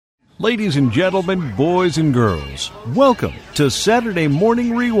Ladies and gentlemen, boys and girls, welcome to Saturday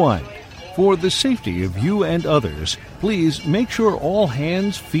Morning Rewind. For the safety of you and others, please make sure all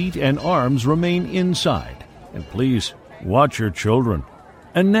hands, feet, and arms remain inside. And please, watch your children.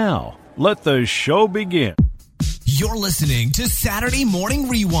 And now, let the show begin. You're listening to Saturday Morning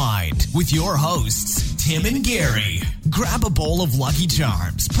Rewind with your hosts, Tim and Gary. Grab a bowl of Lucky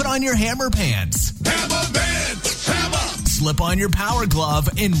Charms, put on your hammer pants. Hammer pants! Hammer! Slip on your power glove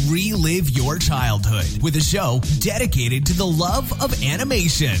and relive your childhood with a show dedicated to the love of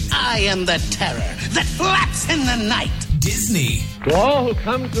animation. I am the terror that flaps in the night. Disney. To all who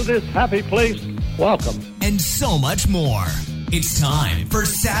come to this happy place, welcome. And so much more. It's time for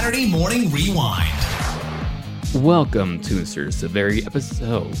Saturday Morning Rewind. Welcome to the very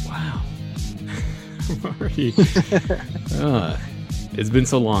episode. Wow. Already. It's been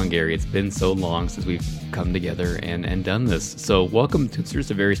so long, Gary. It's been so long since we've come together and done this. So welcome to a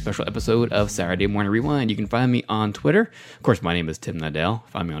very special episode of Saturday Morning Rewind. You can find me on Twitter. Of course, my name is Tim Nadell.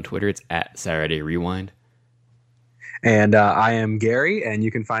 Find me on Twitter. It's at Saturday Rewind. And I am Gary, and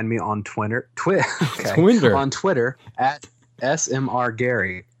you can find me on Twitter. On Twitter at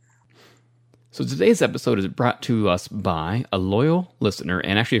SMRGary. So today's episode is brought to us by a loyal listener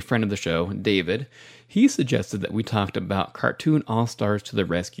and actually a friend of the show, David. He suggested that we talked about Cartoon All-Stars to the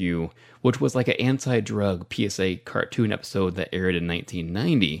Rescue, which was like an anti-drug PSA cartoon episode that aired in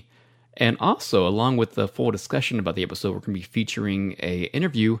 1990. And also, along with the full discussion about the episode, we're going to be featuring an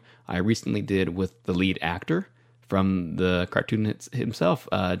interview I recently did with the lead actor from the cartoon himself,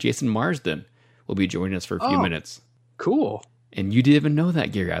 Jason Marsden, will be joining us for a few minutes. Cool. And you didn't even know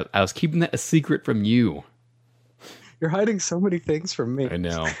that, Gary. I was keeping that a secret from you. You're hiding so many things from me. I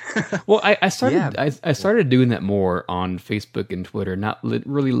know. Well, I started I started doing that more on Facebook and Twitter, not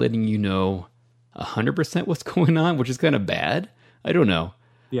really letting you know 100% what's going on, which is kind of bad. I don't know.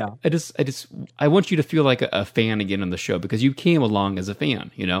 Yeah. I want you to feel like a fan again on the show because you came along as a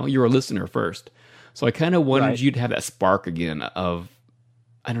fan. You know, you're a listener first, so I kind of wanted you to have that spark again of,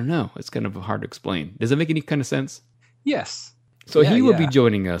 I don't know. It's kind of hard to explain. Does that make any kind of sense? Yes. So he will be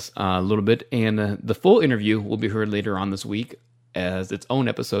joining us a little bit, and the full interview will be heard later on this week as its own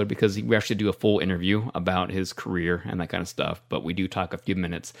episode because we actually do a full interview about his career and that kind of stuff, but we do talk a few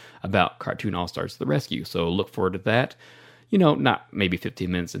minutes about Cartoon All-Stars to the Rescue, so look forward to that. You know, not maybe 15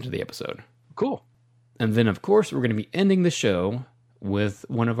 minutes into the episode. Cool. And then, of course, we're going to be ending the show with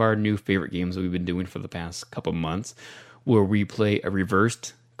one of our new favorite games that we've been doing for the past couple months, where we play a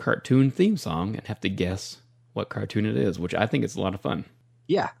reversed cartoon theme song and have to guess what cartoon it is, which I think is a lot of fun.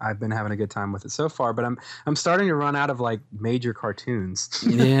 Yeah, I've been having a good time with it so far, but I'm starting to run out of like major cartoons.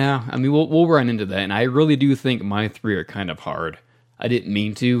 Yeah, I mean we'll run into that, and I really do think my three are kind of hard. I didn't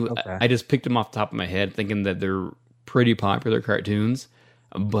mean to. Okay. I just picked them off the top of my head, thinking that they're pretty popular cartoons,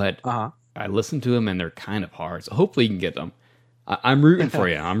 but I listened to them and they're kind of hard. So hopefully you can get them. I'm rooting for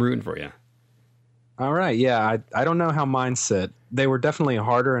you. I'm rooting for you. All right, yeah. I don't know how mine sit. They were definitely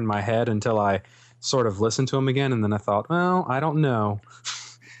harder in my head until I sort of listened to them again, and then I thought, well, I don't know.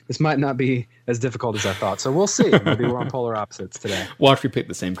 This might not be as difficult as I thought, so we'll see. Maybe we're on polar opposites today. Watch me pick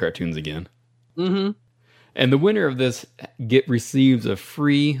the same cartoons again. Mm-hmm. And the winner of this receives a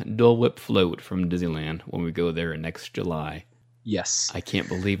free Dole Whip float from Disneyland when we go there next July. Yes. I can't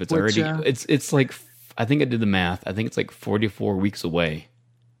believe it's already... It's like, I think I did the math. I think it's like 44 weeks away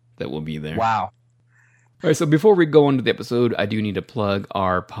that we'll be there. Wow. All right, so before we go into the episode, I do need to plug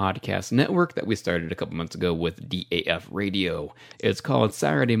our podcast network that we started a couple months ago with DAF Radio. It's called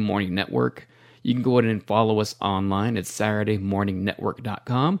Saturday Morning Network. You can go ahead and follow us online at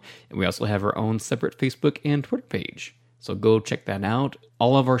SaturdayMorningNetwork.com, and we also have our own separate Facebook and Twitter page. So go check that out.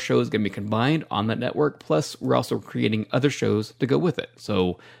 All of our shows are going to be combined on that network, plus we're also creating other shows to go with it.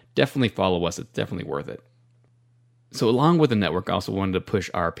 So definitely follow us. It's definitely worth it. So along with the network, I also wanted to push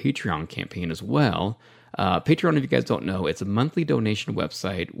our Patreon campaign as well. Patreon, if you guys don't know, it's a monthly donation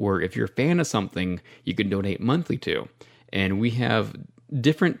website where if you're a fan of something, you can donate monthly to. And we have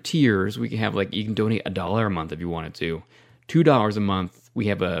different tiers. We can have you can donate $1 a month if you wanted to. $2 a month. We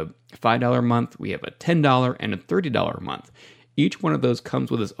have a $5 a month. We have a $10 and a $30 a month. Each one of those comes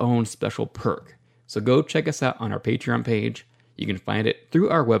with its own special perk. So go check us out on our Patreon page. You can find it through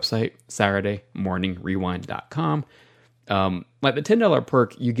our website, SaturdayMorningRewind.com. Like the $10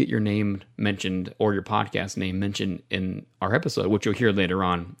 perk, you get your name mentioned or your podcast name mentioned in our episode, which you'll hear later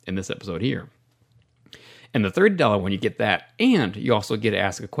on in this episode here. And the $30 one, you get that, and you also get to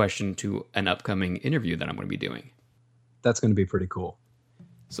ask a question to an upcoming interview that I'm going to be doing. That's going to be pretty cool.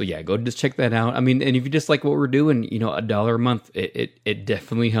 So yeah, go just check that out. I mean, and if you just like what we're doing, $1 a month, it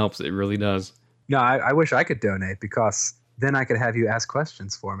definitely helps. It really does. No, I wish I could donate because then I could have you ask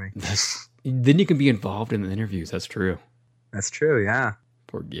questions for me. Then you can be involved in the interviews. That's true. That's true. Yeah.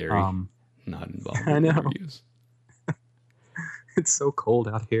 Poor Gary, not involved I in the know. interviews. It's so cold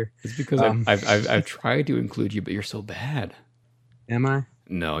out here. It's because I've tried to include you, but you're so bad. Am I?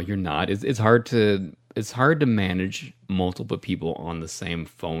 No, you're not. It's hard to manage multiple people on the same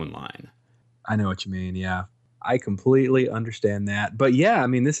phone line. I know what you mean. Yeah, I completely understand that. But yeah, I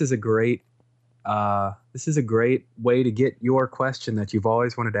mean, this is a great way to get your question that you've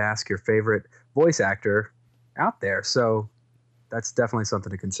always wanted to ask your favorite voice actor out there. So that's definitely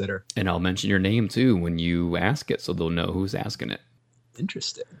something to consider. And I'll mention your name too when you ask it, so they'll know who's asking it.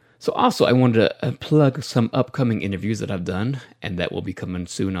 Interesting. So also, I wanted to plug some upcoming interviews that I've done, and that will be coming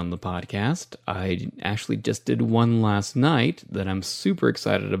soon on the podcast. I actually just did one last night that I'm super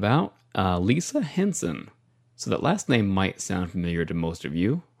excited about. Lisa Henson. So that last name might sound familiar to most of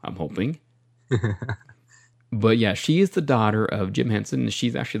you, I'm hoping. But yeah, she is the daughter of Jim Henson, and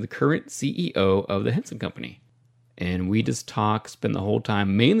she's actually the current CEO of the Henson Company. And we just spend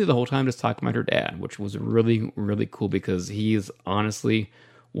mainly the whole time just talking about her dad, which was really, really cool because he is honestly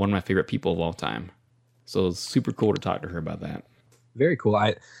one of my favorite people of all time. So it's super cool to talk to her about that. Very cool.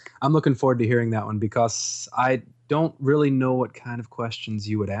 I'm looking forward to hearing that one because I don't really know what kind of questions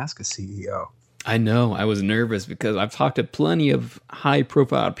you would ask a CEO. I know. I was nervous because I've talked to plenty of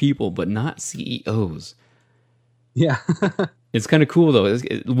high-profile people, but not CEOs. Yeah. It's kind of cool, though.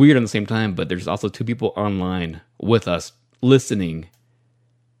 It's weird at the same time, but there's also two people online with us listening.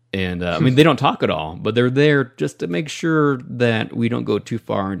 And, I mean, they don't talk at all, but they're there just to make sure that we don't go too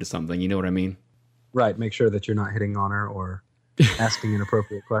far into something. You know what I mean? Right. Make sure that you're not hitting on her or asking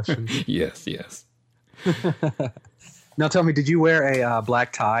inappropriate questions. Yes. Now tell me, did you wear a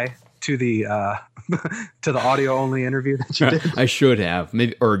black tie to the to the audio-only interview that you did? I should have.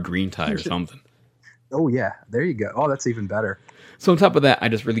 Maybe, or a green tie or something. Oh, yeah. There you go. Oh, that's even better. So on top of that, I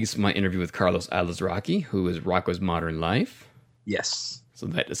just released my interview with Carlos Alazraqui, who is Rocco's Modern Life. Yes. So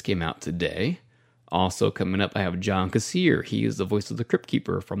that just came out today. Also coming up, I have John Kassir. He is the voice of the Crypt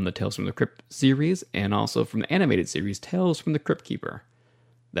Keeper from the Tales from the Crypt series and also from the animated series Tales from the Crypt Keeper.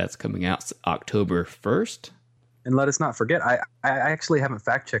 That's coming out October 1st. And let us not forget, I actually haven't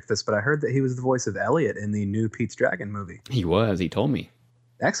fact-checked this, but I heard that he was the voice of Elliot in the new Pete's Dragon movie. He was. He told me.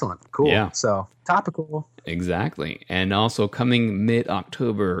 Excellent. Cool. Yeah. So, topical. Exactly. And also coming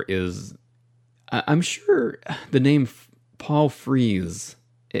mid-October is, I'm sure the name Paul Frees,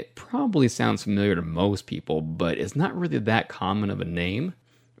 it probably sounds familiar to most people, but it's not really that common of a name.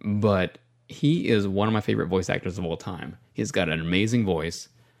 But he is one of my favorite voice actors of all time. He's got an amazing voice.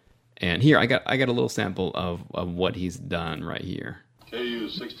 And here, I got a little sample of what he's done right here. KU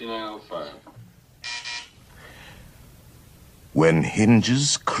 6905. When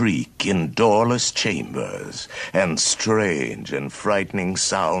hinges creak in doorless chambers, and strange and frightening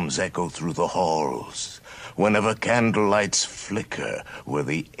sounds echo through the halls, whenever candlelights flicker where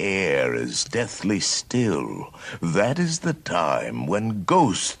the air is deathly still, that is the time when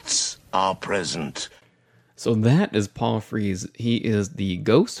ghosts are present. So that is Paul Frees. He is the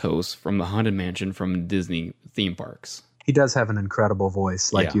ghost host from the Haunted Mansion from Disney theme parks. He does have an incredible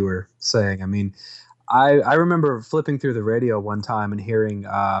voice, like Yeah. you were saying. I mean, I remember flipping through the radio one time and hearing,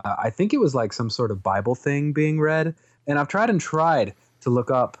 I think it was like some sort of Bible thing being read. And I've tried to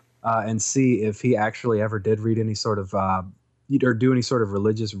look up and see if he actually ever did read any sort of, or do any sort of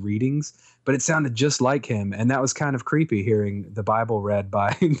religious readings. But it sounded just like him. And that was kind of creepy hearing the Bible read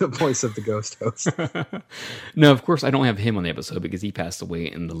by the voice of the ghost host. No, of course, I don't have him on the episode because he passed away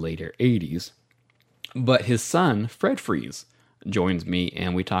in the later 80s. But his son, Fred Frees, joins me,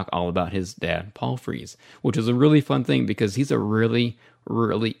 and we talk all about his dad, Paul Frees, which is a really fun thing because he's a really,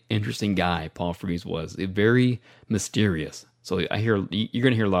 really interesting guy. Paul Frees was very mysterious. So you're going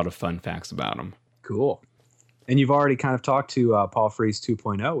to hear a lot of fun facts about him. Cool. And you've already kind of talked to Paul Frees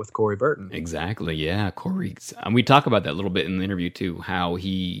 2.0 with Corey Burton. Exactly, yeah. Corey, and we talk about that a little bit in the interview too, how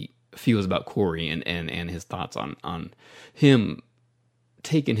he feels about Corey and his thoughts on him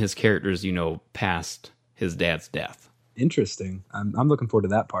taking his characters, past his dad's death. Interesting. I'm looking forward to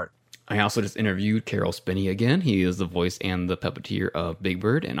that part. I also just interviewed Carol Spinney again. He is the voice and the puppeteer of Big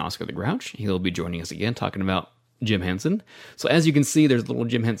Bird and Oscar the Grouch. He'll be joining us again talking about Jim Henson. So as you can see, there's a little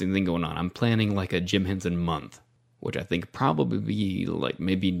Jim Henson thing going on. I'm planning like a Jim Henson month, which I think probably be like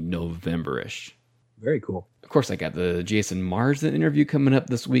maybe November-ish. Very cool. Of course, I got the Jason Marsden interview coming up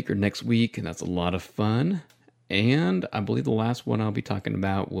this week or next week, and that's a lot of fun. And I believe the last one I'll be talking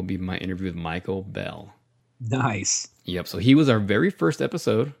about will be my interview with Michael Bell. Nice. Yep, so he was our very first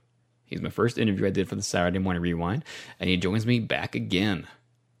episode. He's my first interview I did for the Saturday Morning Rewind, and he joins me back again.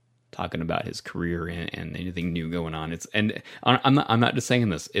 talking about his career and anything new going on. I'm not just saying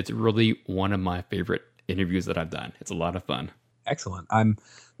this. It's really one of my favorite interviews that I've done. It's a lot of fun. Excellent. I'm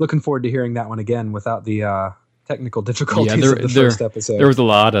looking forward to hearing that one again without the technical difficulties of the first episode. There was a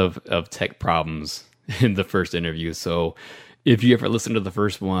lot of tech problems in the first interview. So if you ever listened to the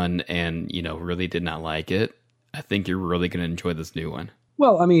first one and, really did not like it, I think you're really going to enjoy this new one.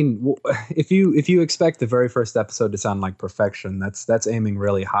 Well, I mean, if you expect the very first episode to sound like perfection, that's aiming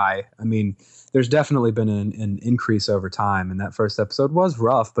really high. I mean, there's definitely been an increase over time, and that first episode was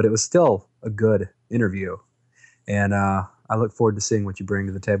rough, but it was still a good interview. And I look forward to seeing what you bring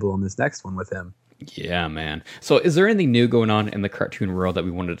to the table on this next one with him. Yeah, man. So is there anything new going on in the cartoon world that we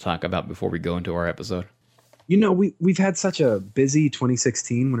wanted to talk about before we go into our episode? We've had such a busy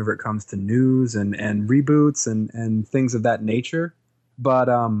 2016 whenever it comes to news and reboots and things of that nature. But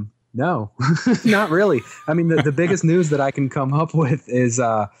no, not really. I mean, the biggest news that I can come up with is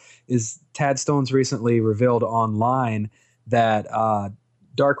Tad Stones recently revealed online that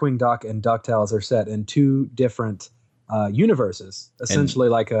Darkwing Duck and DuckTales are set in two different universes, essentially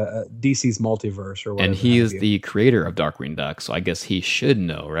like a DC's multiverse or whatever. And he is the creator of Darkwing Duck, so I guess he should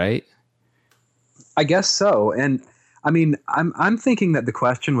know, right? I guess so. And I mean, I'm thinking that the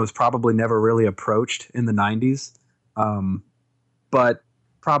question was probably never really approached in the 90s. But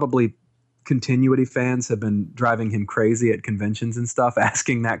probably continuity fans have been driving him crazy at conventions and stuff,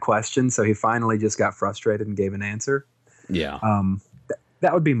 asking that question. So he finally just got frustrated and gave an answer. Yeah.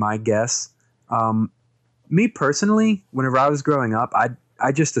 That would be my guess. Me personally, whenever I was growing up,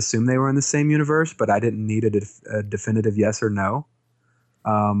 I just assumed they were in the same universe, but I didn't need a definitive yes or no.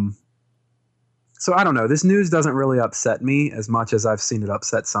 So I don't know. This news doesn't really upset me as much as I've seen it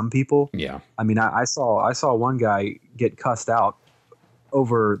upset some people. Yeah. I mean, I saw one guy get cussed out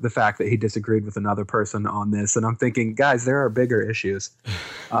over the fact that he disagreed with another person on this, and I'm thinking, guys, there are bigger issues.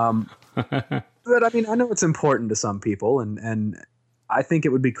 But I mean, I know it's important to some people, and I think it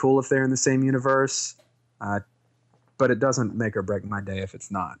would be cool if they're in the same universe. But it doesn't make or break my day if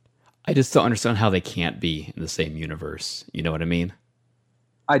it's not. I just don't understand how they can't be in the same universe. You know what I mean?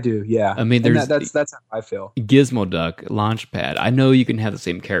 I do, yeah. I mean, that's how I feel. Gizmo Duck, Launchpad. I know you can have the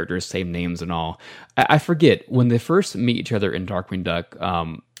same characters, same names, and all. I forget when they first meet each other in Darkwing Duck,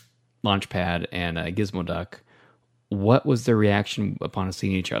 Launchpad, and Gizmo Duck. What was their reaction upon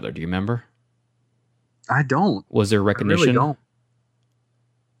seeing each other? Do you remember? I don't. Was there recognition? I really don't.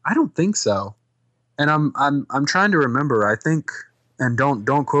 I don't think so. And I'm trying to remember. I think, and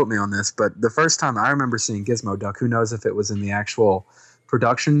don't quote me on this, but the first time I remember seeing Gizmo Duck, who knows if it was in the actual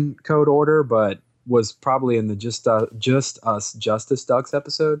production code order, but was probably in the Just Us Justice Ducks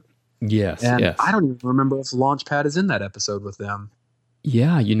episode. Yes, and yes. I don't even remember if Launchpad is in that episode with them.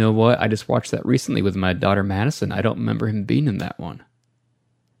 Yeah, you know what? I just watched that recently with my daughter Madison. I don't remember him being in that one.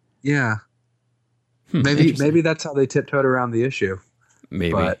 Yeah. Maybe that's how they tiptoed around the issue.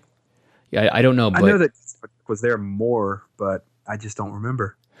 Maybe. But yeah, I don't know. But I know that was there more, but I just don't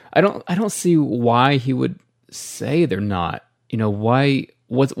remember. I don't see why he would say they're not. You know, why?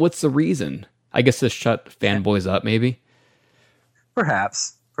 What's the reason? I guess to shut fanboys up, maybe?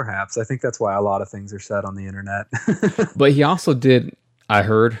 Perhaps. I think that's why a lot of things are said on the internet. But he also did, I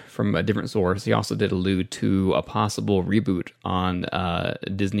heard from a different source, he also did allude to a possible reboot on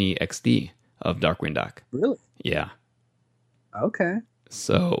Disney XD of Darkwing Duck. Really? Yeah. Okay.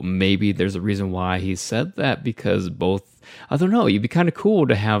 So maybe there's a reason why he said that, because both, I don't know, it'd be kind of cool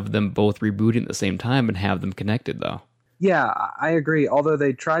to have them both rebooting at the same time and have them connected, though. Yeah, I agree. Although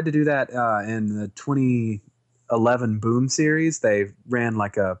they tried to do that in the 2011 Boom series. They ran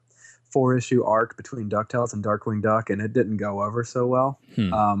like a 4-issue arc between DuckTales and Darkwing Duck, and it didn't go over so well.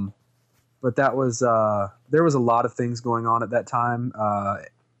 But that was there was a lot of things going on at that time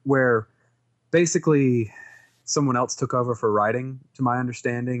where basically someone else took over for writing, to my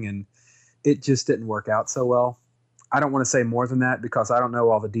understanding, and it just didn't work out so well. I don't want to say more than that because I don't know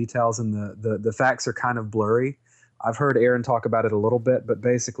all the details, and the facts are kind of blurry. I've heard Aaron talk about it a little bit, but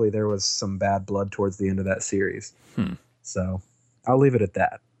basically there was some bad blood towards the end of that series. So I'll leave it at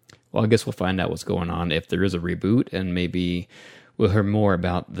that. Well, I guess we'll find out what's going on if there is a reboot, and maybe we'll hear more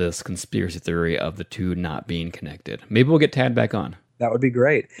about this conspiracy theory of the two not being connected. Maybe we'll get Tad back on. That would be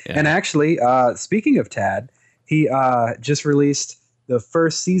great. Yeah. And actually, speaking of Tad, he just released the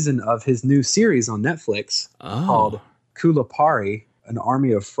first season of his new series on Netflix called Kulapari, An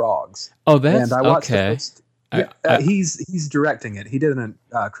Army of Frogs. Oh, that's and I watched okay. He's directing it. He didn't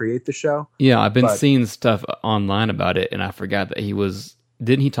create the show. Yeah, I've been seeing stuff online about it, and I forgot that he was.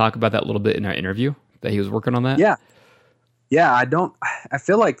 Didn't he talk about that a little bit in our interview that he was working on that? Yeah. I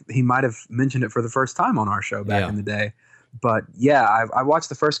feel like he might have mentioned it for the first time on our show back in the day. But yeah, I watched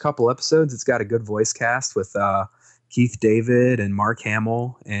the first couple episodes. It's got a good voice cast with Keith David and Mark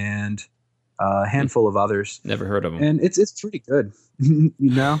Hamill and a handful of others. Never heard of them. And it's pretty good. You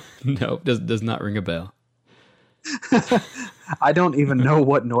know? No, does not ring a bell. I don't even know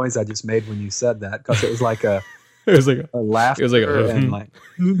what noise I just made when you said that, because it was like a laugh. It was like and like.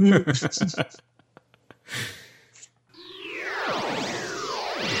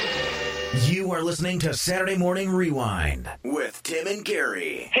 You are listening to Saturday Morning Rewind with Tim and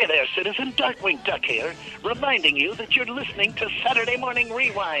Gary. Hey there, citizen. Darkwing Duck here, reminding you that you're listening to Saturday Morning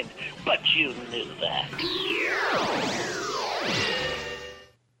Rewind. But you knew that.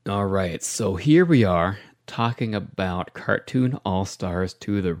 All right, so here we are talking about Cartoon All-Stars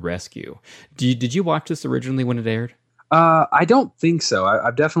to the Rescue. Did you watch this originally when it aired? I don't think so.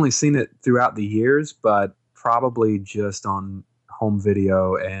 I've definitely seen it throughout the years, but probably just on home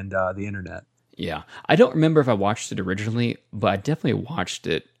video and the internet. Yeah, I don't remember if I watched it originally, but I definitely watched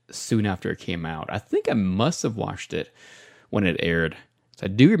it soon after it came out. I think I must have watched it when it aired. So I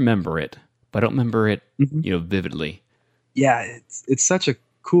do remember it, but I don't remember it, vividly. Yeah, it's such a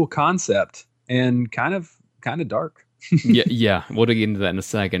cool concept and kind of dark. yeah, we'll get into that in a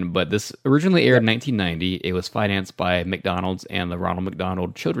second. But this originally aired in 1990. It was financed by McDonald's and the Ronald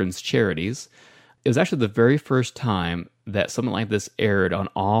McDonald Children's Charities. It was actually the very first time that something like this aired on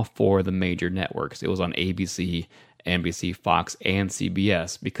all four of the major networks. It was on ABC, NBC, Fox, and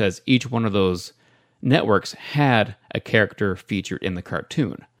CBS, because each one of those networks had a character featured in the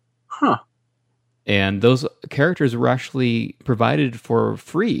cartoon. Huh. And those characters were actually provided for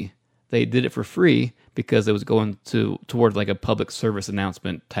free. They did it for free because it was going towards like a public service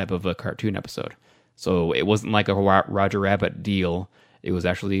announcement type of a cartoon episode. So it wasn't like a Roger Rabbit deal. It was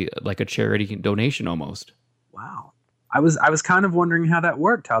actually like a charity donation almost. Wow. I was kind of wondering how that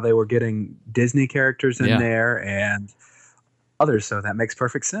worked, how they were getting Disney characters in there and others, so that makes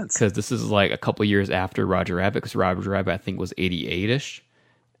perfect sense. Because this is like a couple years after Roger Rabbit, because Roger Rabbit I think was 88-ish.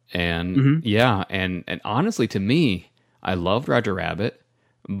 And and honestly, to me, I loved Roger Rabbit,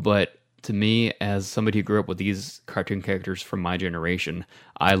 but to me, as somebody who grew up with these cartoon characters from my generation,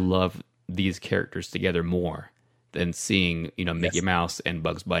 I love these characters together more than seeing, Mickey Mouse and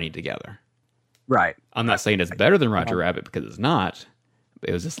Bugs Bunny together. Right. I'm not saying it's better than Roger Rabbit, because it's not.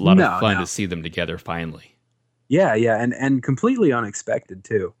 It was just a lot of fun to see them together finally. Yeah, and completely unexpected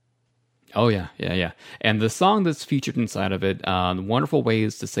too. Oh, yeah. And the song that's featured inside of it, Wonderful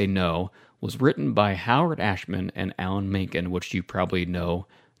Ways to Say No, was written by Howard Ashman and Alan Menken, which you probably know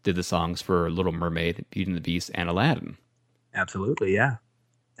did the songs for Little Mermaid, Beauty and the Beast, and Aladdin. Absolutely, yeah.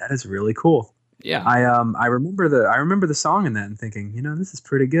 That is really cool. Yeah. I remember the song in that and thinking, this is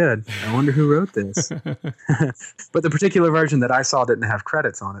pretty good. I wonder who wrote this. But the particular version that I saw didn't have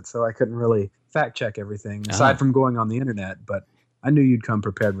credits on it, so I couldn't really fact check everything aside from going on the internet, but I knew you'd come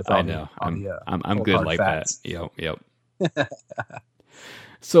prepared with all I'm good like facts. that. Yep.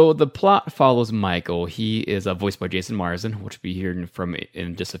 So the plot follows Michael. He is voiced by Jason Marsden, which we'll be hearing from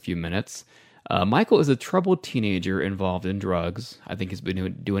in just a few minutes. Michael is a troubled teenager involved in drugs. I think he's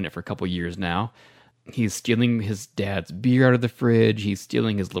been doing it for a couple years now. He's stealing his dad's beer out of the fridge. He's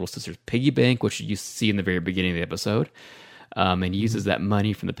stealing his little sister's piggy bank, which you see in the very beginning of the episode. And he uses that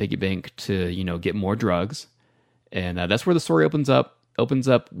money from the piggy bank to, get more drugs. And that's where the story opens up. Opens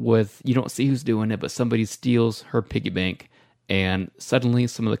up with, you don't see who's doing it, but somebody steals her piggy bank. And suddenly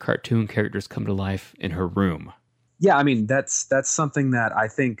some of the cartoon characters come to life in her room. Yeah, I mean, that's something that I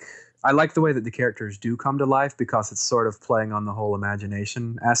think... I like the way that the characters do come to life, because it's sort of playing on the whole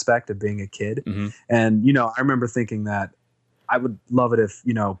imagination aspect of being a kid. Mm-hmm. And, I remember thinking that I would love it if,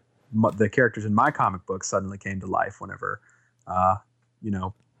 the characters in my comic book suddenly came to life whenever,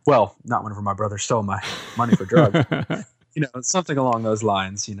 well, not whenever my brother stole my money for drugs. Something along those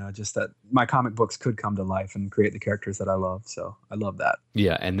lines, just that my comic books could come to life and create the characters that I love. So I love that.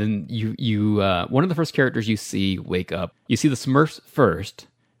 Yeah. And then you one of the first characters you see wake up, you see the Smurfs first.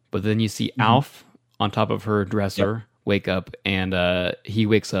 But then you see Alf on top of her dresser wake up, and he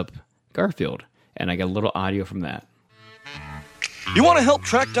wakes up Garfield. And I got a little audio from that. You want to help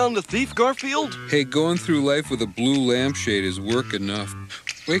track down the thief, Garfield? Hey, going through life with a blue lampshade is work enough.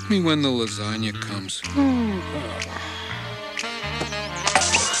 Wake me when the lasagna comes.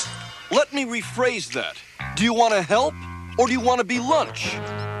 Let me rephrase that. Do you want to help, or do you want to be lunch?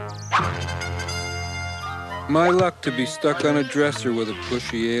 My luck to be stuck on a dresser with a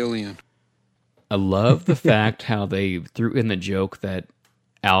pushy alien. I love the fact how they threw in the joke that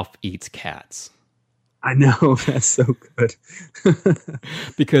Alf eats cats. I know, that's so good.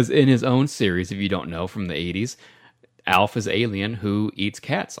 Because in his own series, if you don't know, from the 80s, Alf is alien who eats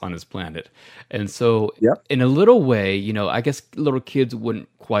cats on his planet. And so, Yep. in a little way, I guess little kids wouldn't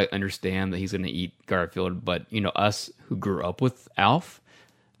quite understand that he's going to eat Garfield, but, us who grew up with Alf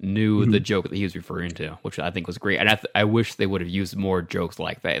knew the joke that he was referring to, which I think was great. And I wish they would have used more jokes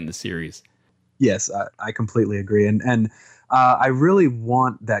like that in the series. Yes, I completely agree. And I really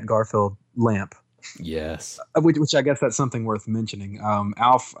want that Garfield lamp. Yes. Which I guess that's something worth mentioning.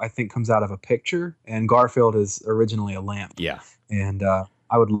 Alf, I think, comes out of a picture, and Garfield is originally a lamp. Yeah. And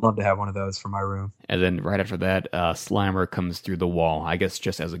I would love to have one of those for my room. And then right after that, Slimer comes through the wall, I guess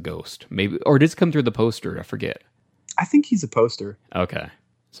just as a ghost. Maybe, or did it come through the poster? I forget. I think he's a poster. Okay.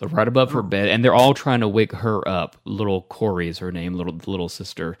 So right above her bed, and they're all trying to wake her up. Little Corey is her name, little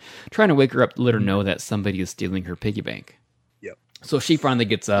sister. Trying to wake her up to let her know that somebody is stealing her piggy bank. Yep. So she finally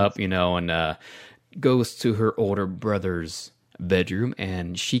gets up, and goes to her older brother's bedroom,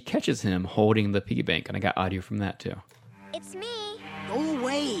 and she catches him holding the piggy bank. And I got audio from that, too. It's me. Go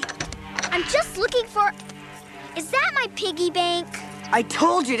away. I'm just looking for... Is that my piggy bank? I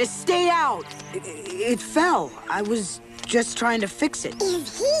told you to stay out. It fell. I was just trying to fix it.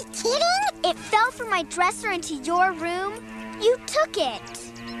 Is he kidding? It fell from my dresser into your room. You took it.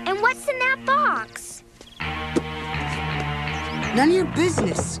 And what's in that box? None of your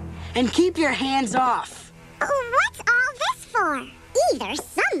business. And keep your hands off. What's all this for? Either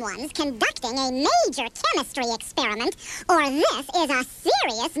someone's conducting a major chemistry experiment, or this is a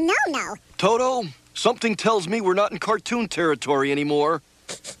serious no-no. Toto, something tells me we're not in cartoon territory anymore.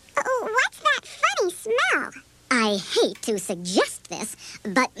 What's that funny smell? I hate to suggest this,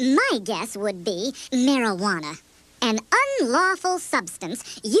 but my guess would be marijuana. An unlawful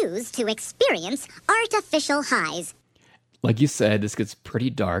substance used to experience artificial highs. Like you said, this gets pretty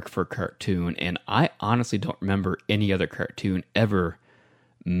dark for a cartoon, and I honestly don't remember any other cartoon ever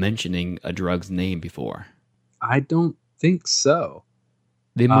mentioning a drug's name before. I don't think so.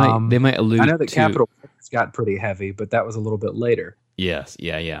 They might allude to... I know that Capital got pretty heavy, but that was a little bit later. Yes,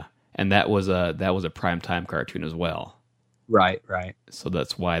 yeah. And that was a primetime cartoon as well. Right. So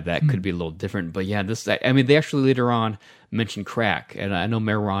that's why that could be a little different. But yeah, they actually later on mentioned crack, and I know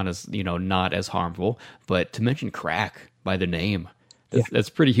marijuana is, not as harmful, but to mention crack by the name, that's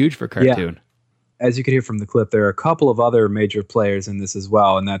pretty huge for a cartoon. Yeah. As you could hear from the clip, there are a couple of other major players in this as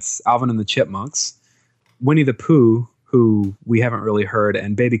well, and that's Alvin and the Chipmunks, Winnie the Pooh, who we haven't really heard,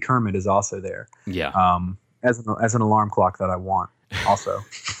 and Baby Kermit is also there. Yeah. As an alarm clock that I want. Also,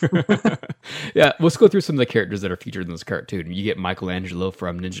 yeah, let's go through some of the characters that are featured in this cartoon. You get Michelangelo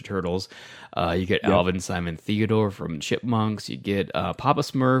from Ninja Turtles. You get Alvin Simon Theodore from Chipmunks. You get Papa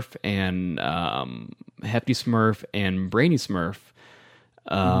Smurf and Hefty Smurf and Brainy Smurf.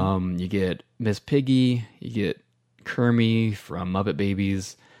 You get Miss Piggy. You get Kermie from Muppet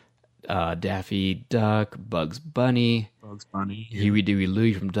Babies. Daffy Duck, Bugs Bunny, Huey, Dewey,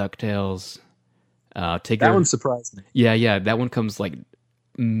 Louie from DuckTales. Tigger. That one surprised me. Yeah, that one comes like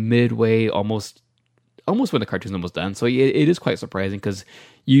midway, almost when the cartoon's almost done. So it is quite surprising because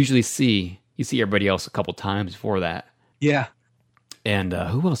you usually see everybody else a couple times before that. Yeah. And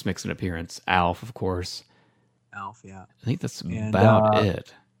who else makes an appearance? Alf, of course. Alf, yeah. I think that's about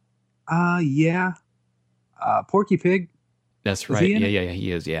it. Yeah. Porky Pig. That's right. Yeah,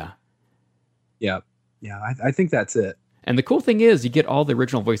 he is. Yeah. Yeah. I think that's it. And the cool thing is, you get all the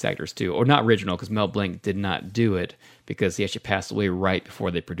original voice actors too, or not original, because Mel Blanc did not do it because he actually passed away right before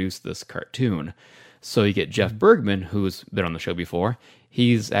they produced this cartoon. So you get Jeff Bergman, who's been on the show before.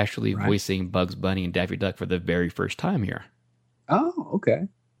 He's actually voicing Bugs Bunny and Daffy Duck for the very first time here. Oh, okay,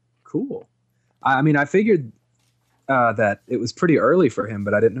 cool. I mean, I figured that it was pretty early for him,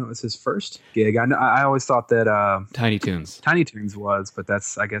 but I didn't know it was his first gig. I always thought that Tiny Toons was, but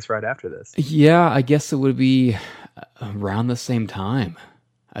that's, I guess, right after this. Yeah, I guess it would be around the same time.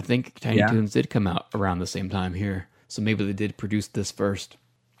 I think Tiny Toons did come out around the same time here, so maybe they did produce this first.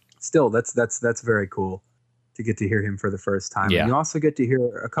 Still, that's very cool to get to hear him for the first time. Yeah. And you also get to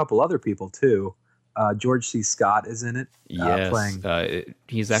hear a couple other people too. George C. Scott is in it. Yes, playing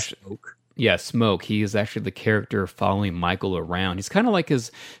he's actually Smoke. Yeah, Smoke. He is actually the character following Michael around. He's kind of like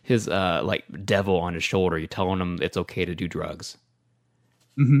his like devil on his shoulder. You're telling him it's okay to do drugs.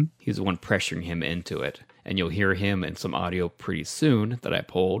 Mm-hmm. He's the one pressuring him into it, and you'll hear him in some audio pretty soon that I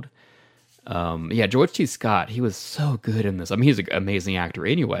pulled. George C. Scott. He was so good in this. I mean, he's an amazing actor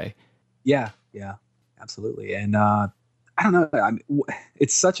anyway. Yeah, absolutely. And I don't know. I mean,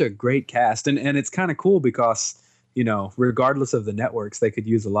 it's such a great cast, and it's kind of cool because, you know, regardless of the networks, they could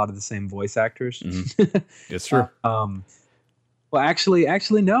use a lot of the same voice actors. Mm-hmm. It's true. Well,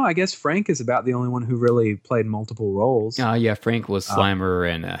 actually, no. I guess Frank is about the only one who really played multiple roles. Yeah, Frank was Slimer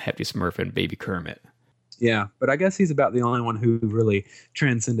and Hefty Smurf and Baby Kermit. Yeah, but I guess he's about the only one who really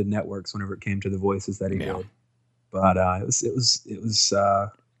transcended networks whenever it came to the voices that he did. But it's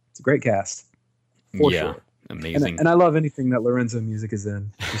a great cast. For sure. Amazing. And I love anything that Lorenzo music is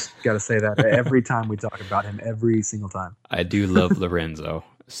in. Just got to say that every time we talk about him, every single time. I do love Lorenzo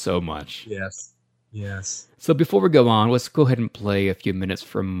so much. Yes. So before we go on, let's go ahead and play a few minutes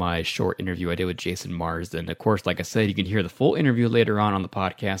from my short interview I did with Jason Marsden. Of course, like I said, you can hear the full interview later on the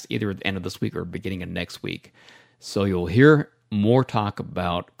podcast, either at the end of this week or beginning of next week. So you'll hear more talk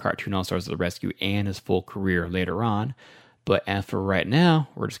about Cartoon All-Stars of the Rescue and his full career later on. But as for right now,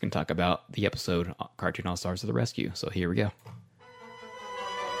 we're just going to talk about the episode Cartoon All-Stars of the Rescue. So here we go.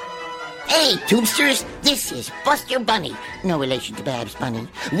 Hey, Tubesters, this is Buster Bunny, no relation to Babs Bunny.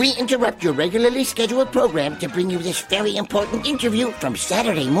 We interrupt your regularly scheduled program to bring you this very important interview from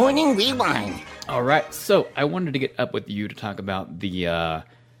Saturday Morning Rewind. All right, so I wanted to get up with you to talk about the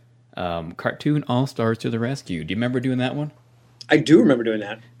Cartoon All-Stars to the Rescue. Do you remember doing that one? I do remember doing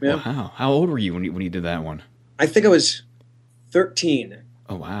that. Yeah. Wow. How old were you when you did that one? I think I was 13.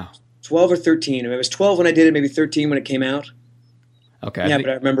 Oh, wow. 12 or 13. I mean, I was 12 when I did it, maybe 13 when it came out. Okay. Yeah, but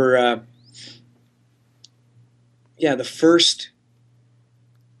I remember... the first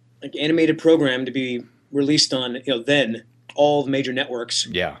animated program to be released on then all the major networks.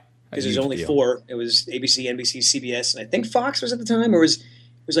 Yeah, because there's only four. It was ABC, NBC, CBS, and I think Fox was at the time, or it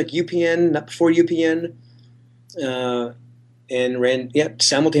was like UPN, not before UPN, and ran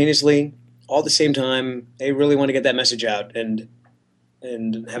simultaneously all at the same time. They really want to get that message out, and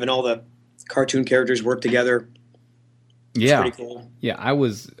having all the cartoon characters work together. Yeah, pretty cool. Yeah, I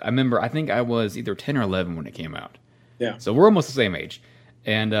remember. I think I was either 10 or 11 when it came out. Yeah. So we're almost the same age.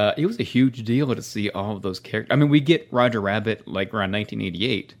 And it was a huge deal to see all of those characters. I mean, we get Roger Rabbit like around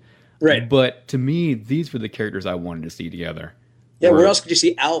 1988. Right. But to me, these were the characters I wanted to see together. Yeah, where else could you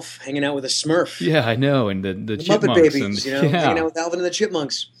see Alf hanging out with a Smurf? Yeah, I know. And the Muppet Chipmunks. Babies, hanging out with Alvin and the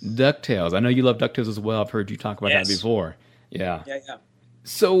Chipmunks. DuckTales. I know you love DuckTales as well. I've heard you talk about that before. Yeah. Yeah.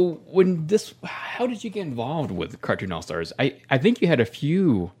 So how did you get involved with Cartoon All-Stars? I think you had a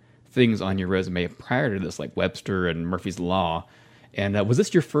few things on your resume prior to this, like Webster and Murphy's Law. And was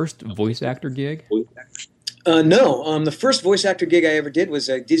this your first voice actor gig? No. The first voice actor gig I ever did was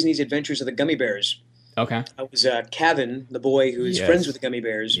Disney's Adventures of the Gummy Bears. Okay. I was Kevin, the boy who is friends with the Gummy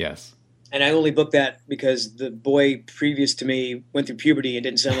Bears. Yes. And I only booked that because the boy previous to me went through puberty and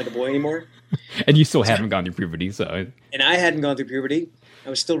didn't sound like a boy anymore. And you still haven't gone through puberty, so... And I hadn't gone through puberty. I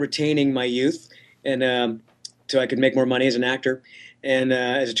was still retaining my youth, and so I could make more money as an actor and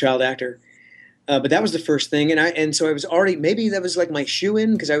as a child actor. But that was the first thing, and so I was already, maybe that was like my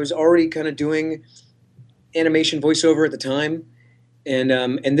shoe-in, because I was already kind of doing animation voiceover at the time,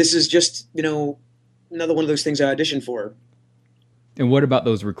 and this is just another one of those things I auditioned for. And what about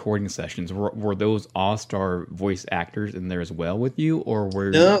those recording sessions? Were those all-star voice actors in there as well with you, or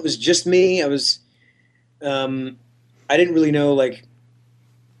were? No, it was just me. I was, I didn't really know, like,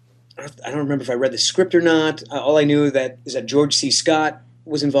 I don't remember if I read the script or not. All I knew is that George C. Scott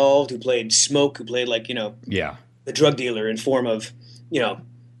was involved, who played Smoke, who played the drug dealer in form of the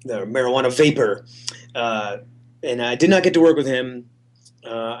marijuana vapor, and I did not get to work with him.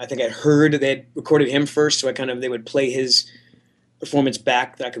 I think I heard they had recorded him first, so they would play his performance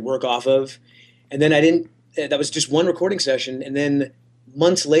back that I could work off of, and then I didn't. That was just one recording session, and then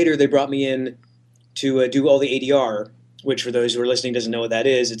months later they brought me in to do all the ADR, which for those who are listening doesn't know what that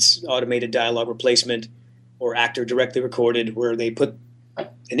is. It's automated dialogue replacement, or actor directly recorded, where they put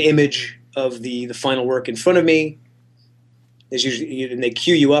an image of the final work in front of me. There's usually, and they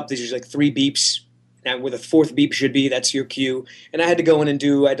cue you up. There's usually like 3 beeps. Now, where the 4th beep should be, that's your cue. And I had to go in and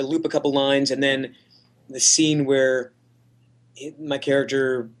I had to loop a couple lines, and then the scene where my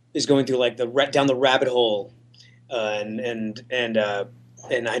character is going through like down the rabbit hole, and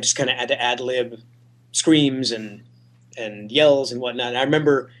I just kind of had to ad lib screams and yells and whatnot. And I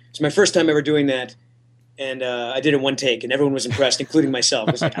remember it's my first time ever doing that, and I did it in one take, and everyone was impressed, including myself.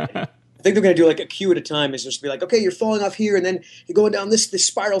 It was like, I think they're going to do like a cue at a time. It's just be like, okay, you're falling off here, and then you're going down this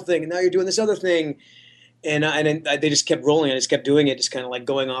spiral thing, and now you're doing this other thing, and they just kept rolling. I just kept doing it, just kind of like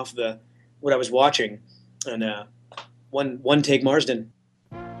going off what I was watching, and one take Marsden.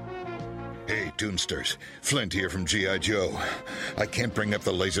 Hey, Toonsters. Flint here from G.I. Joe. I can't bring up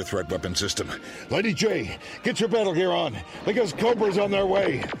the laser threat weapon system. Lady J, get your battle gear on, because Cobra's on their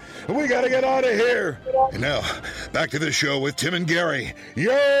way. We gotta get out of here. And now, back to the show with Tim and Gary.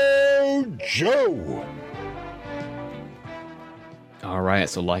 Yo, Joe! All right,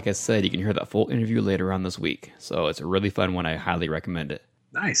 so like I said, you can hear that full interview later on this week. So it's a really fun one. I highly recommend it.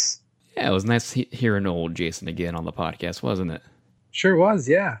 Nice. Yeah, it was nice hearing old Jason again on the podcast, wasn't it? Sure was,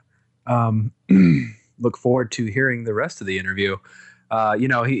 yeah. look forward to hearing the rest of the interview.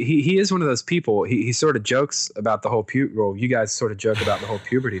 He is one of those people. He sort of jokes about the whole you guys sort of joke about the whole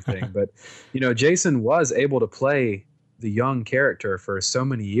puberty thing, but Jason was able to play the young character for so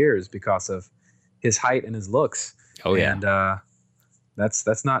many years because of his height and his looks. Oh yeah, and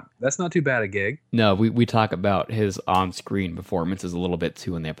that's not too bad a gig. No, we talk about his on-screen performances a little bit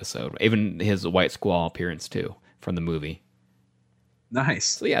too in the episode, even his White Squall appearance too from the movie. Nice.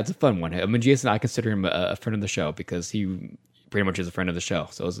 So yeah, it's a fun one. I mean, Jason, I consider him a friend of the show because he pretty much is a friend of the show.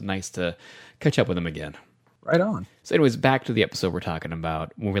 So it was nice to catch up with him again. Right on. So anyways, back to the episode we're talking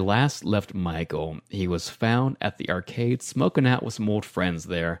about. When we last left Michael, he was found at the arcade smoking out with some old friends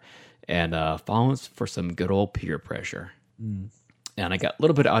there and falling for some good old peer pressure. Mm. And I got a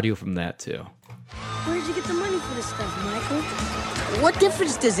little bit of audio from that too. Where did you get the money for this stuff, Michael? What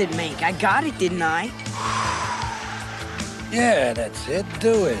difference does it make? I got it, didn't I? Yeah, that's it.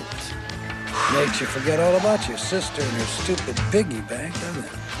 Do it. Makes you forget all about your sister and her stupid piggy bank, doesn't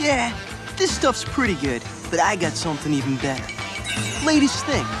it? Yeah, this stuff's pretty good, but I got something even better. Latest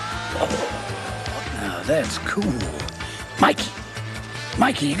thing. Now that's cool. Mikey,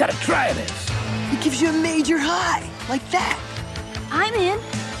 you gotta try this. It gives you a major high, like that. I'm in.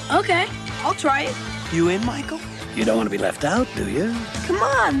 Okay, I'll try it. You in, Michael? You don't want to be left out, do you? Come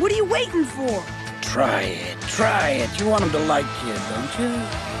on, what are you waiting for? Try it. You want him to like you, don't you?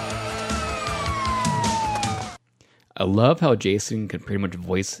 I love how Jason can pretty much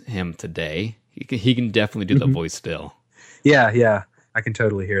voice him today. He can definitely do the voice still. Yeah, I can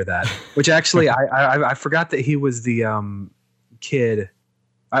totally hear that. Which actually, I forgot that he was the kid.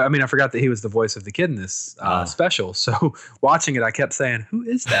 I mean, I forgot that he was the voice of the kid in this special. So watching it, I kept saying, "Who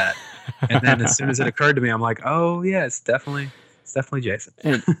is that?" And then as soon as it occurred to me, I'm like, "Oh yeah, it's definitely Jason."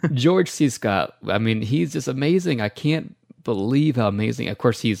 And George C. Scott. I mean, he's just amazing. I can't believe how amazing. Of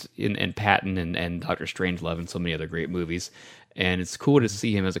course, he's in Patton and Dr. Strangelove and so many other great movies. And it's cool to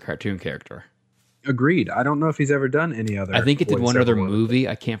see him as a cartoon character. Agreed. I don't know if he's ever done any other. I think he did one other movie.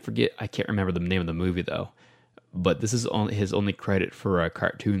 I can't remember the name of the movie though. But this is his only credit for a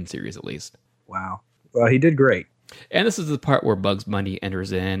cartoon series, at least. Wow. Well, he did great. And this is the part where Bugs Bunny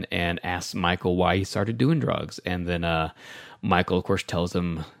enters in and asks Michael why he started doing drugs. And then Michael, of course, tells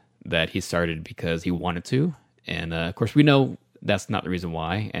him that he started because he wanted to. And, of course, we know that's not the reason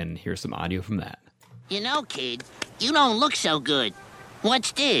why. And here's some audio from that. You know, kid, you don't look so good.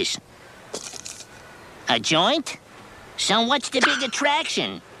 What's this? A joint? So what's the big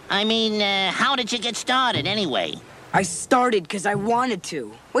attraction? I mean, how did you get started anyway? I started because I wanted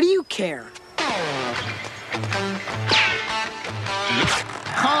to. What do you care?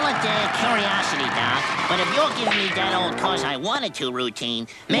 Call it curiosity, Doc. But if you're giving me that old cause I wanted to routine,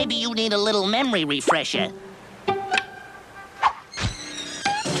 maybe you need a little memory refresher. A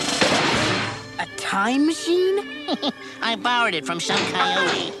time machine? I borrowed it from some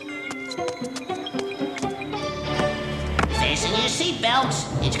coyote. Fasten your seatbelts.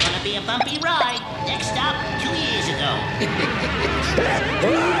 It's gonna be a bumpy ride. Next stop, 2 years ago.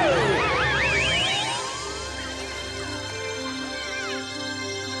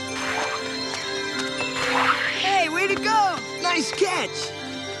 Hey, way to go! Nice catch.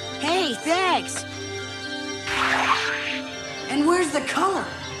 Hey, thanks. And where's the color?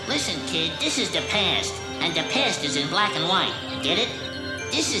 Listen, kid, this is the past, and the past is in black and white. Get it?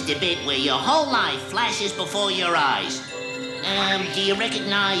 This is the bit where your whole life flashes before your eyes. Do you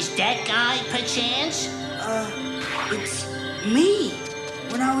recognize that guy, perchance? It's me,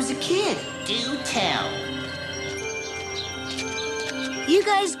 when I was a kid. Do tell. You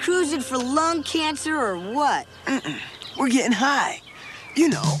guys cruising for lung cancer or what? We're getting high. You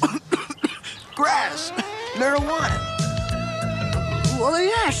know, grass, marijuana. Well,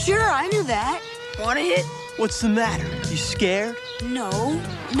 yeah, sure, I knew that. Want a hit? What's the matter? You scared? No.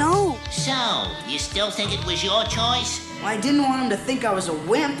 So, you still think it was your choice? Well, I didn't want him to think I was a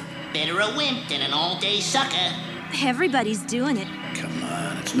wimp. Better a wimp than an all-day sucker. Everybody's doing it. Come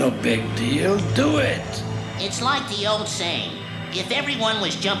on, it's no big deal. Do it. It's like the old saying, if everyone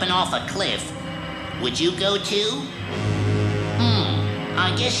was jumping off a cliff, would you go too?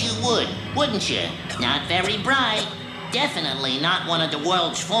 I guess you would, wouldn't you? Not very bright. Definitely not one of the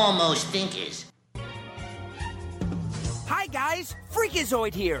world's foremost thinkers. Hi guys,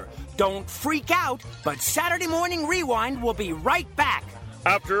 Freakazoid here. Don't freak out, but Saturday Morning Rewind will be right back.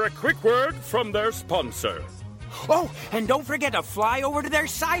 After a quick word from their sponsor. Oh, and don't forget to fly over to their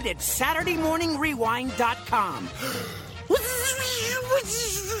site at SaturdayMorningRewind.com.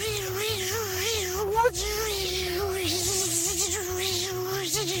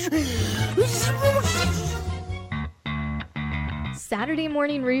 Saturday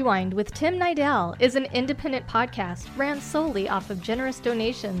Morning Rewind with Tim Nidell is an independent podcast ran solely off of generous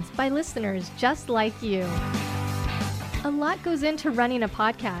donations by listeners just like you. A lot goes into running a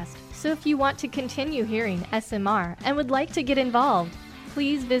podcast, so if you want to continue hearing SMR and would like to get involved,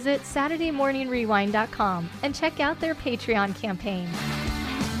 please visit SaturdayMorningRewind.com and check out their Patreon campaign.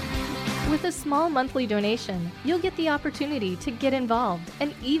 With a small monthly donation, you'll get the opportunity to get involved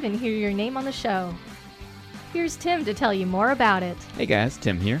and even hear your name on the show. Here's Tim to tell you more about it. Hey guys,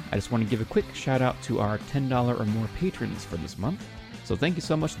 Tim here. I just want to give a quick shout out to our $10 or more patrons for this month. So thank you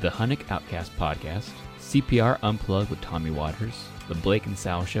so much to the Hunnick Outcast Podcast, CPR Unplugged with Tommy Waters, The Blake and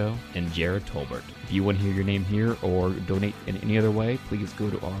Sal Show, and Jared Tolbert. If you want to hear your name here or donate in any other way, please go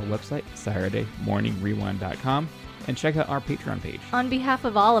to our website, SaturdayMorningRewind.com, and check out our Patreon page. On behalf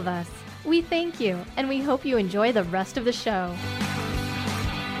of all of us, we thank you, and we hope you enjoy the rest of the show.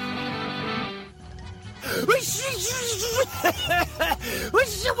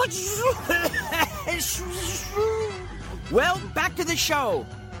 Well, back to the show.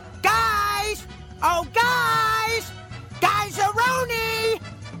 Guys! Oh, guys! Guys-a-roni!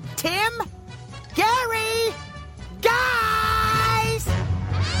 Tim! Gary! Guys!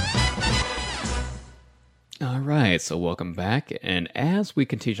 All right, so welcome back. And as we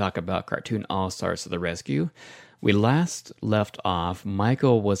continue to talk about Cartoon All-Stars to the Rescue, we last left off,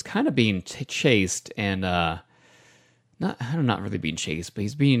 Michael was kind of being chased and, not really being chased, but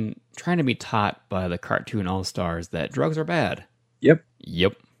he's trying to be taught by the Cartoon All-Stars that drugs are bad. Yep.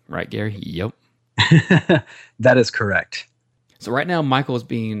 Right, Gary? Yep. That is correct. So right now, Michael's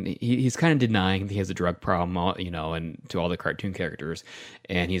he's kind of denying he has a drug problem, and to all the cartoon characters.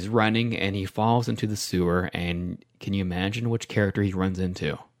 And he's running and he falls into the sewer. And can you imagine which character he runs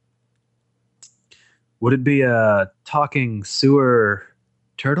into? Would it be a talking sewer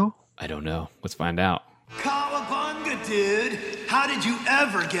turtle? I don't know. Let's find out. Cowabunga, dude! How did you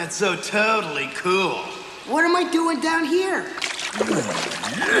ever get so totally cool? What am I doing down here?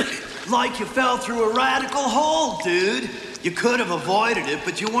 Like you fell through a radical hole, dude. You could have avoided it,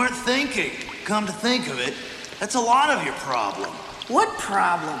 but you weren't thinking. Come to think of it, that's a lot of your problem. What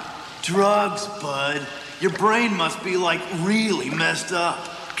problem? Drugs, bud. Your brain must be, really messed up.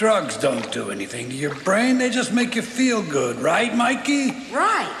 Drugs don't do anything to your brain. They just make you feel good, right, Mikey?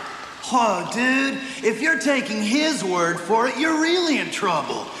 Right. Oh, dude, if you're taking his word for it, you're really in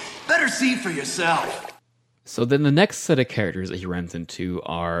trouble. Better see for yourself. So then the next set of characters that he runs into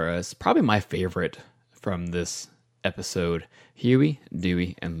are probably my favorite from this episode, Huey,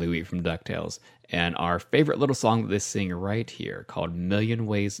 Dewey, and Louie from DuckTales. And our favorite little song that they sing right here called Million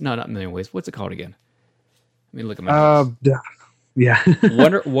Ways. No, not Million Ways. What's it called again? Let me look at my notes. Yeah.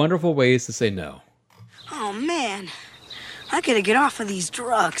 Wonderful Ways to Say No. Oh, man. I gotta get off of these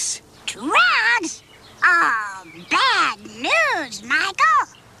drugs. Drugs? Oh, bad news, Michael.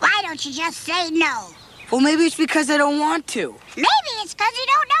 Why don't you just say no? Well, maybe it's because I don't want to. Maybe it's because you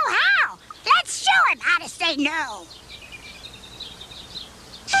don't know how. Let's show him how to say no.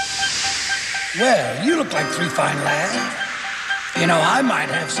 Well, you look like three fine lads. I might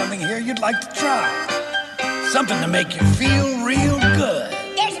have something here you'd like to try. Something to make you feel real good.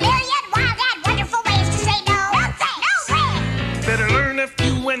 There's a million wild and wonderful ways to say no. Don't say no way. Better learn a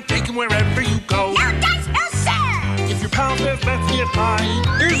few and take them wherever you go. No dice, no sir. If your pal says let's get high,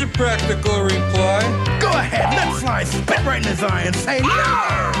 here's a practical reply. Go ahead, let fly, spit right in his eye and say no.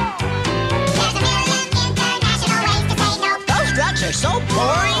 There's a million international ways to say no. Those drugs are so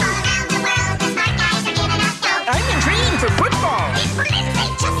boring. All around the world, the smart guys are giving us dope. I'm intriguing for football. People live, they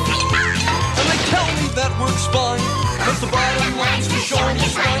just say no. And they tell me that works fine. But the bottom line's for showing you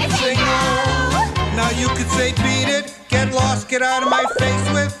trying to say no. Now you could say beat it, get lost, get out of my face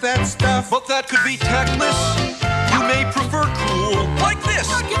with that stuff. But that could be tactless. You may prefer cool, like this.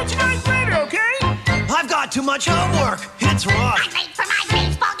 I'll catch you guys later, okay? I've got too much homework. It's rough. I'm late for my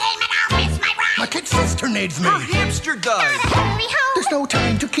baseball game and I'll miss my ride. My kid sister needs me. Her hamster died. Hurry home. There's no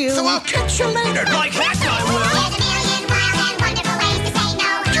time to kill. So I'll catch you later. Like heck I will. There's a million wild and wonderful ways to say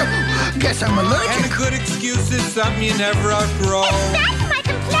no. Guess I'm allergic. And a good excuse is something you never outgrow. That's my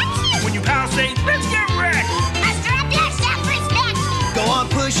complexion. when your pal say, let's get wrecked. Muster up your self-respect. Go on,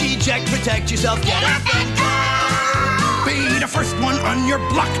 push, eject, protect yourself. Get up and go. Be the first one on your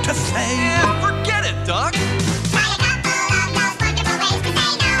block to say. Yeah, forget it, Doc.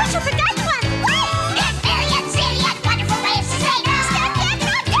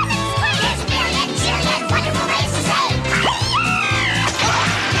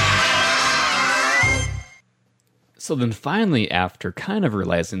 So then finally, after kind of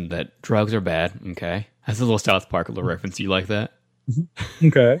realizing that drugs are bad, okay, that's a little South Park little reference. You like that?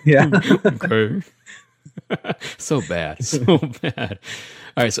 Okay, yeah. Okay. So bad. So bad.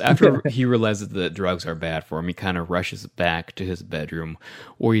 All right, so after he realizes that drugs are bad for him, he kind of rushes back to his bedroom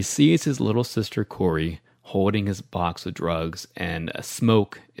where he sees his little sister, Corey, holding his box of drugs, and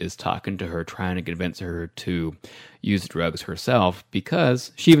Smoke is talking to her, trying to convince her to use drugs herself,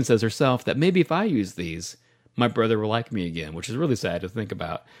 because she even says herself that maybe if I use these, my brother will like me again, which is really sad to think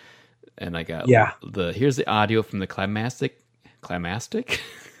about. And I got here's the audio from the climactic?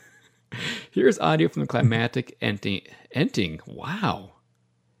 Here's audio from the climactic ending. Wow.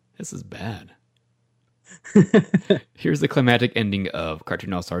 This is bad. Here's the climactic ending of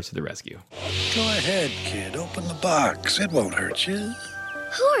Cartoon All-Stars to the Rescue. Go ahead, kid. Open the box. It won't hurt you.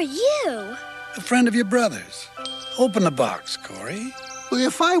 Who are you? A friend of your brother's. Open the box, Corey. Well,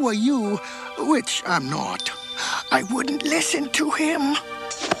 if I were you, which I'm not, I wouldn't listen to him.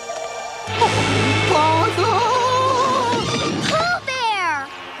 Pooh Bear!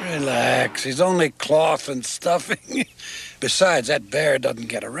 Relax. He's only cloth and stuffing. Besides, that bear doesn't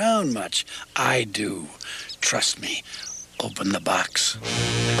get around much. I do. Trust me. Open the box.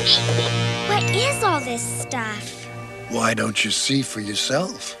 What is all this stuff? Why don't you see for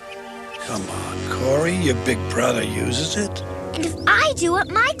yourself? Come on, Corey. Your big brother uses it. And if I do what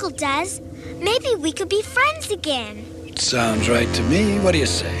Michael does, maybe we could be friends again. Sounds right to me. What do you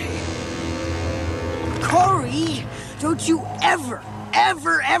say? Corey, don't you ever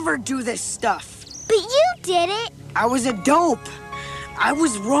do this stuff. But you did it. I was a dope. I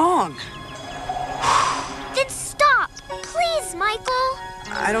was wrong. Then stop, please, Michael.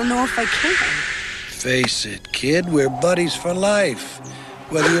 I don't know if I can. Face it, kid. We're buddies for life,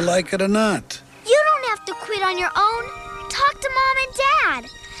 whether you like it or not. You don't have to quit on your own. Talk to Mom and Dad.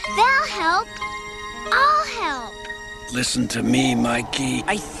 They'll help. I'll help. Listen to me, Mikey.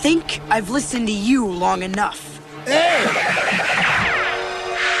 I think I've listened to you long enough. Hey!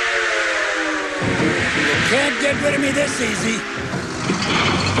 You can't get rid of me this easy.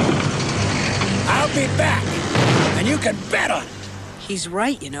 I'll be back, and you can bet on it. He's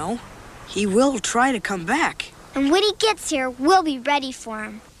right, you know. He will try to come back. And when he gets here, we'll be ready for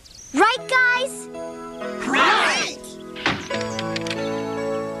him. Right, guys? Right!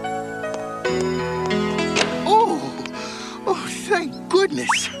 Oh, thank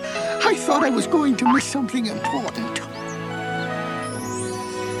goodness. I thought I was going to miss something important.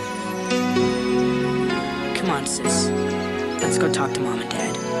 Come on, sis. Let's go talk to Mom and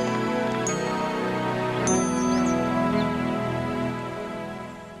Dad.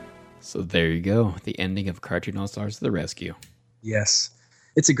 So there you go. The ending of Cartoon All-Stars to the Rescue. Yes.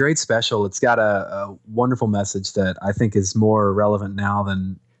 It's a great special. It's got a wonderful message that I think is more relevant now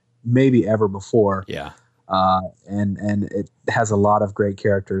than maybe ever before. Yeah. And it has a lot of great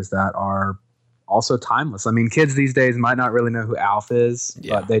characters that are also timeless. I mean, kids these days might not really know who Alf is,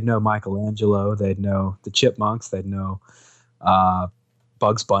 but they'd know Michelangelo. They'd know the Chipmunks. They'd know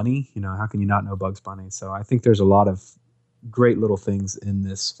Bugs Bunny. You know, how can you not know Bugs Bunny? So I think there's a lot of great little things in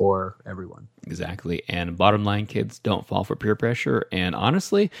this for everyone. Exactly. And bottom line, kids, don't fall for peer pressure. And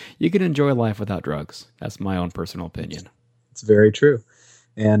honestly, you can enjoy life without drugs. That's my own personal opinion. It's very true.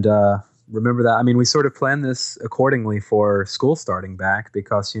 And remember that. I mean, we sort of planned this accordingly for school starting back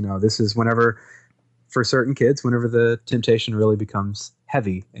because, you know, this is whenever, for certain kids, whenever the temptation really becomes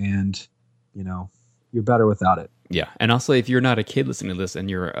heavy and, you know, you're better without it. Yeah. And also, if you're not a kid listening to this and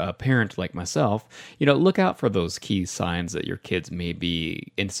you're a parent like myself, you know, look out for those key signs that your kids may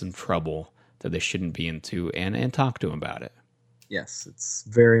be in some trouble that they shouldn't be into and talk to them about it. Yes. It's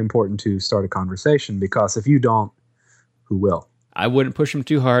very important to start a conversation because if you don't, who will? I wouldn't push them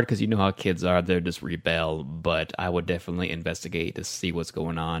too hard because you know how kids are. They'll just rebel. But I would definitely investigate to see what's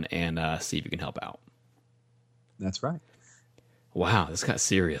going on and see if you can help out. That's right. Wow. This got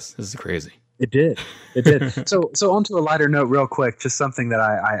serious. This is crazy. It did. It did. So on to a lighter note real quick, just something that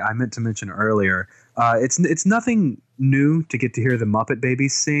I meant to mention earlier. It's nothing new to get to hear the Muppet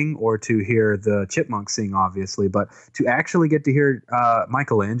Babies sing or to hear the Chipmunks sing, obviously, but to actually get to hear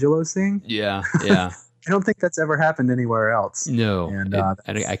Michelangelo sing. Yeah. I don't think that's ever happened anywhere else. No, and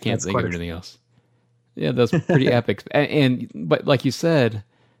I can't think of anything else. Yeah, that's pretty epic. But like you said,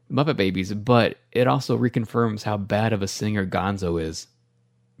 Muppet Babies, but it also reconfirms how bad of a singer Gonzo is.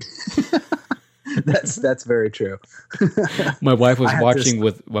 That's very true. My wife was watching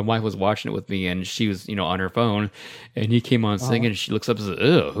it with me, and she was, you know, on her phone, and he came on singing, and she looks up and says,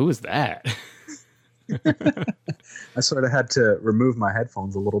 "Ew, who is that?" I sort of had to remove my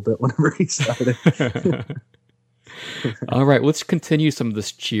headphones a little bit whenever he started. All right, let's continue some of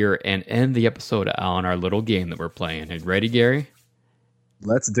this cheer and end the episode on our little game that we're playing. Are you ready, Gary?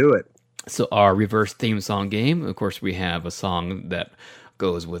 Let's do it. So our reverse theme song game, of course, we have a song that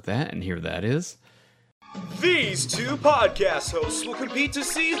goes with that, and here that is. These two podcast hosts will compete to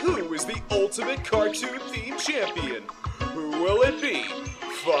see who is the ultimate cartoon-themed champion. Who will it be?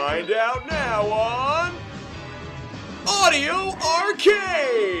 Find out now on Audio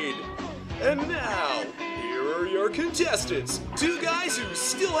Arcade! And now, here are your contestants. Two guys who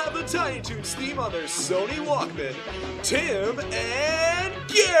still have the Tiny Toons theme on their Sony Walkman. Tim and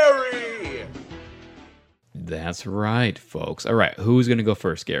Gary! That's right, folks. All right, who's going to go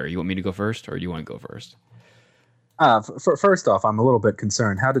first, Gary? You want me to go first, or do you want to go first? First off, I'm a little bit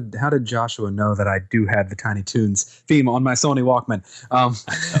concerned. How did Joshua know that I do have the Tiny Toons theme on my Sony Walkman?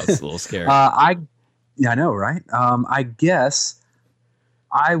 That's a little scary. I know, right? I guess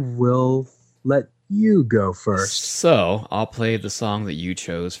I will let you go first. So I'll play the song that you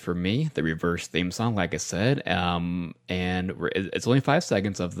chose for me, the reverse theme song, like I said. And it's only 5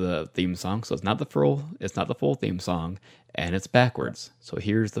 seconds of the theme song, so it's not the full theme song, and it's backwards. So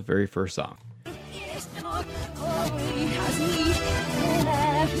here's the very first song.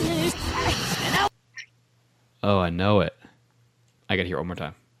 Oh, I know it. I gotta hear it one more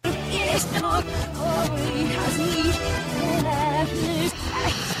time.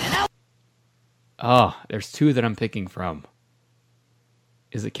 Oh, there's two that I'm picking from.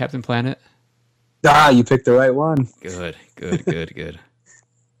 Is it Captain Planet? You picked the right one. Good.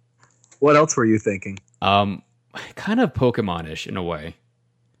 What else were you thinking? Kind of Pokemon-ish in a way.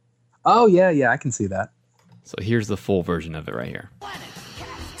 Oh, yeah, I can see that. So here's the full version of it right here.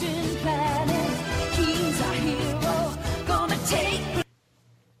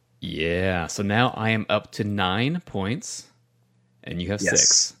 Yeah, so now I am up to 9 points, and you have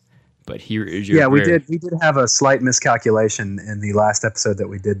 6. But here is your... Yeah, we did have a slight miscalculation in the last episode that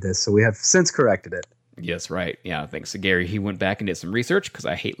we did this, so we have since corrected it. Yes, right. Yeah, thanks to Gary. He went back and did some research, because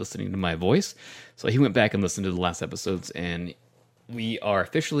I hate listening to my voice. So he went back and listened to the last episodes, and we are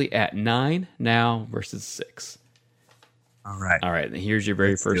officially at 9 now versus 6. All right. All right, and here's your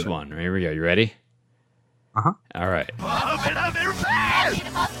very first one. Here we go. You ready? Uh-huh. All right.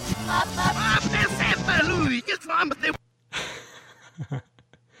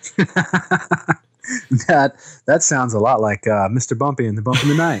 That sounds a lot like Mr. Bumpy and the Bump in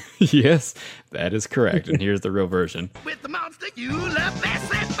the Night. Yes, that is correct. And here's the real version. With the monster you love,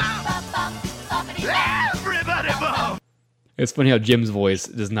 everybody bump. It's funny how Jim's voice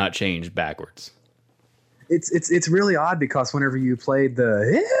does not change backwards. It's really odd because whenever you played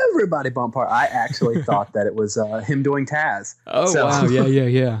the everybody bump part, I actually thought that it was him doing Taz. Oh, wow.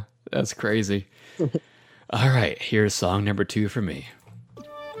 Yeah. That's crazy. All right, here's song number 2 for me.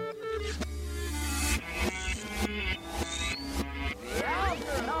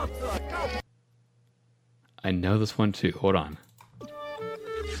 I know this one too. Hold on.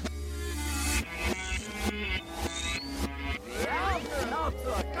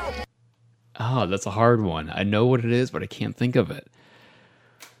 Oh, that's a hard one. I know what it is, but I can't think of it.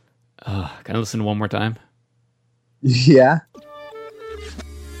 Can I listen to one more time? Yeah.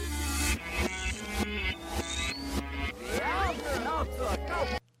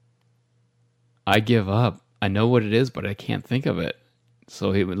 I give up. I know what it is, but I can't think of it. So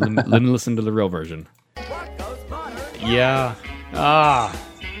let me listen to the real version. Yeah.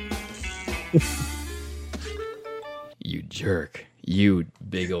 You jerk. You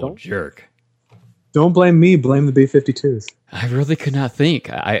big old jerk. Don't blame me. Blame the B-52s. I really could not think.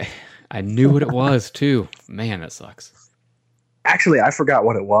 I knew what it was, too. Man, that sucks. Actually, I forgot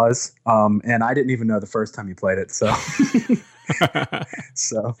what it was, and I didn't even know the first time you played it, so...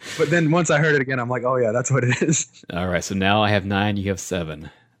 But then once I heard it again, I'm like, oh yeah, that's what it is. All right, so now I have 9, you have 7.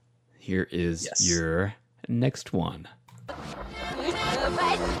 Here is your next one.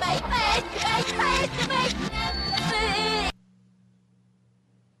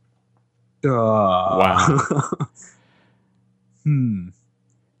 Wow. Can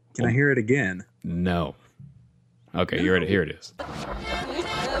I hear it again? No. Okay, you're ready. Here it is.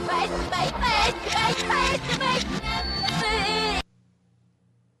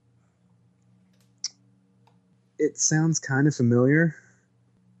 It sounds kind of familiar,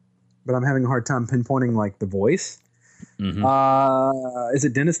 but I'm having a hard time pinpointing like the voice. Mm-hmm. Is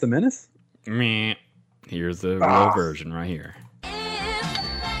it Dennis the Menace? Meh. Here's the real version right here.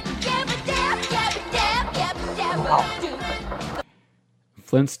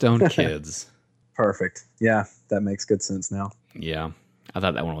 Flintstone Kids. Perfect. Yeah, that makes good sense now. Yeah, I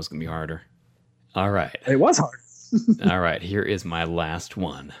thought that one was going to be harder. All right. It was hard. All right, here is my last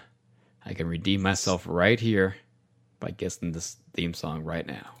one. I can redeem myself right here by guessing this theme song right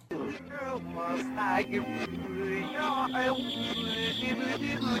now. All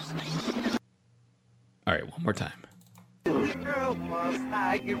right, one more time.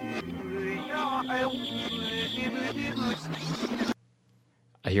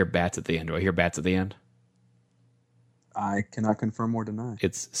 I hear bats at the end. Do I hear bats at the end? I cannot confirm or deny.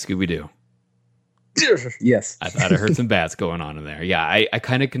 It's Scooby-Doo. Yes. I thought I heard some bats going on in there. Yeah, I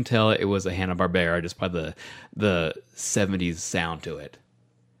kind of can tell it was a Hanna-Barbera just by the 70s sound to it.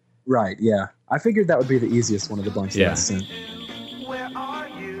 Right, yeah. I figured that would be the easiest one of the bunch. Yeah. Where are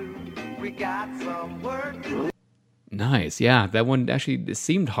you? We got some work. Nice. Yeah, that one actually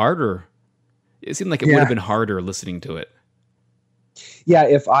seemed harder. It seemed like it would have been harder listening to it. Yeah,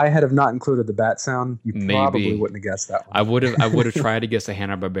 if I had have not included the bat sound, you probably wouldn't have guessed that one. I would have tried to guess a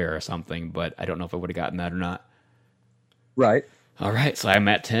Hanna-Barbera or something, but I don't know if I would have gotten that or not. Right. All right, so I'm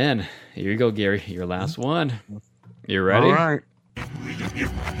at 10. Here you go, Gary. Your last one. You ready? All right.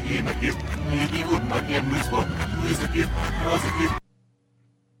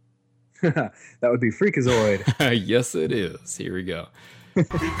 That would be Freakazoid. Yes, it is. Here we go.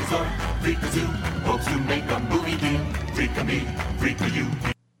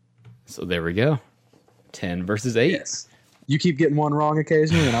 So there we go. 10 versus 8. Yes. You keep getting one wrong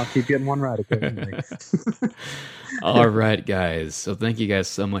occasionally, and I'll keep getting one right occasionally. All right, guys. So thank you guys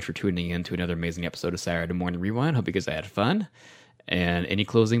so much for tuning in to another amazing episode of Saturday Morning Rewind. Hope you guys had fun. And any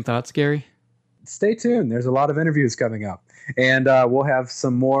closing thoughts, Gary? Stay tuned. There's a lot of interviews coming up. And we'll have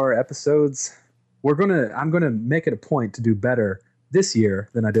some more episodes. I'm gonna make it a point to do better this year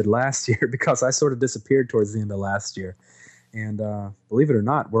than I did last year because I sort of disappeared towards the end of last year. And believe it or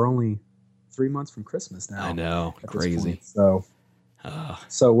not, we're only 3 months from Christmas now. I know, crazy. So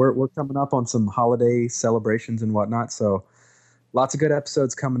we're coming up on some holiday celebrations and whatnot. So lots of good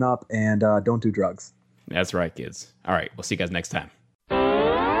episodes coming up, and don't do drugs. That's right, kids. All right, we'll see you guys next time.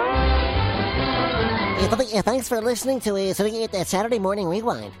 Thanks for listening to Saturday Morning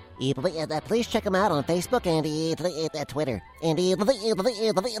Rewind. Please check them out on Facebook and Twitter. And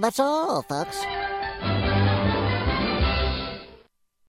that's all, folks.